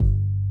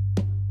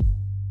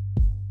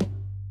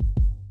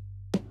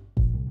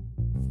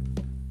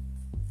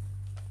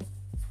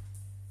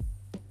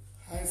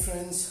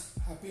friends,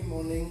 happy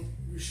morning.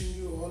 Wishing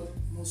you all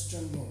most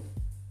and more.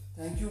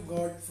 Thank you,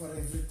 God, for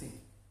everything.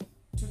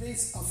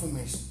 Today's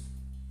affirmation: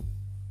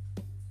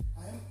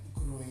 I am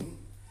growing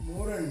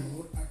more and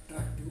more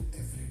attractive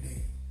every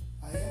day.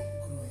 I am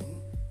growing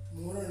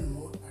more and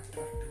more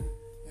attractive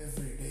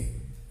every day.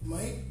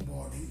 My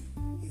body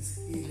is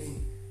healing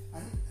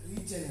and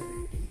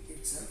regenerating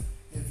itself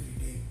every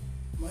day.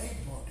 My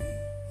body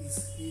is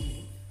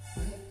healing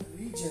and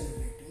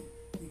regenerating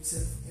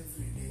itself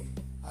every day.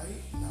 I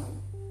now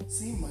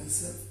see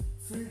myself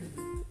filled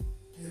with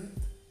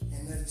health,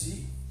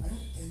 energy, and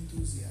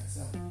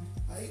enthusiasm.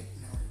 I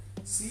now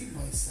see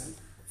myself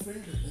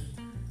filled with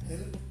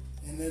health,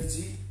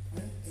 energy,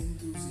 and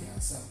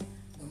enthusiasm.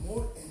 The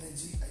more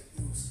energy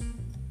I use,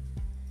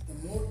 the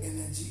more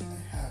energy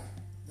I have.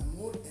 The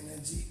more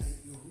energy I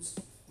use,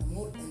 the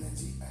more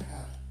energy I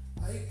have.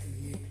 I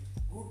create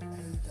good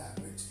health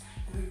habits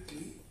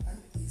quickly and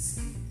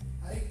easily.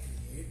 I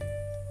create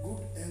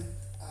good health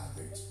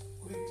habits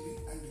quickly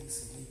and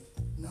easily.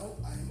 Now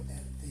I am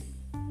healthy.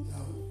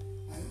 Now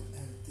I am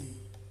healthy.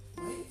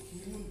 My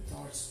healing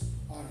thoughts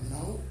are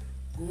now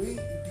going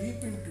deep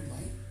into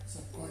my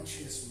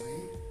subconscious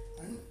mind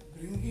and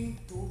bringing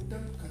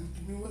total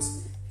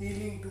continuous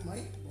healing to my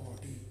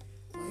body.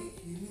 My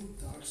healing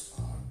thoughts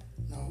are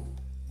now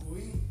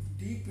going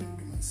deep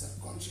into my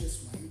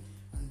subconscious mind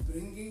and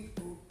bringing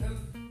total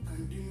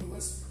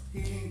continuous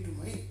healing to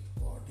my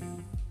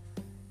body.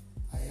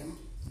 I am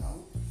now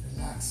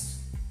relaxed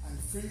and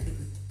filled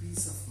with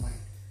peace of mind.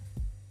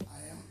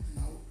 I am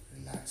now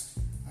relaxed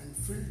and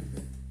filled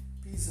with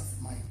peace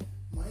of mind.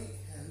 My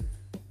health,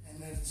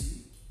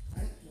 energy,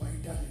 and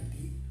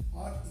vitality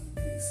are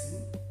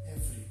increasing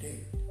every day.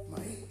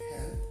 My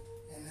health,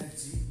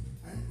 energy,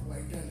 and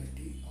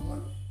vitality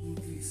are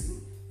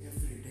increasing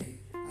every day.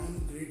 I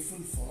am grateful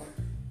for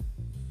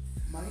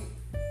my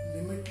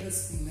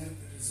limitless inner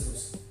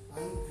resource. I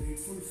am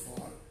grateful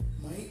for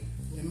my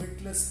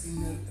limitless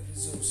inner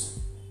resource.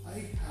 I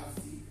have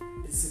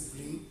the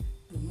discipline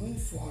to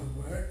move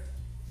forward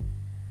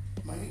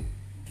my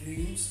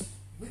dreams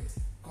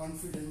with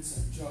confidence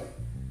and joy.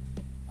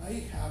 I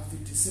have the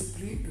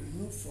discipline to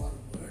move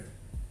forward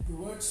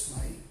towards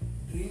my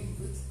dream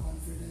with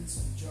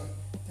confidence and joy.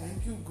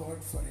 Thank you,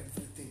 God, for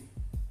everything.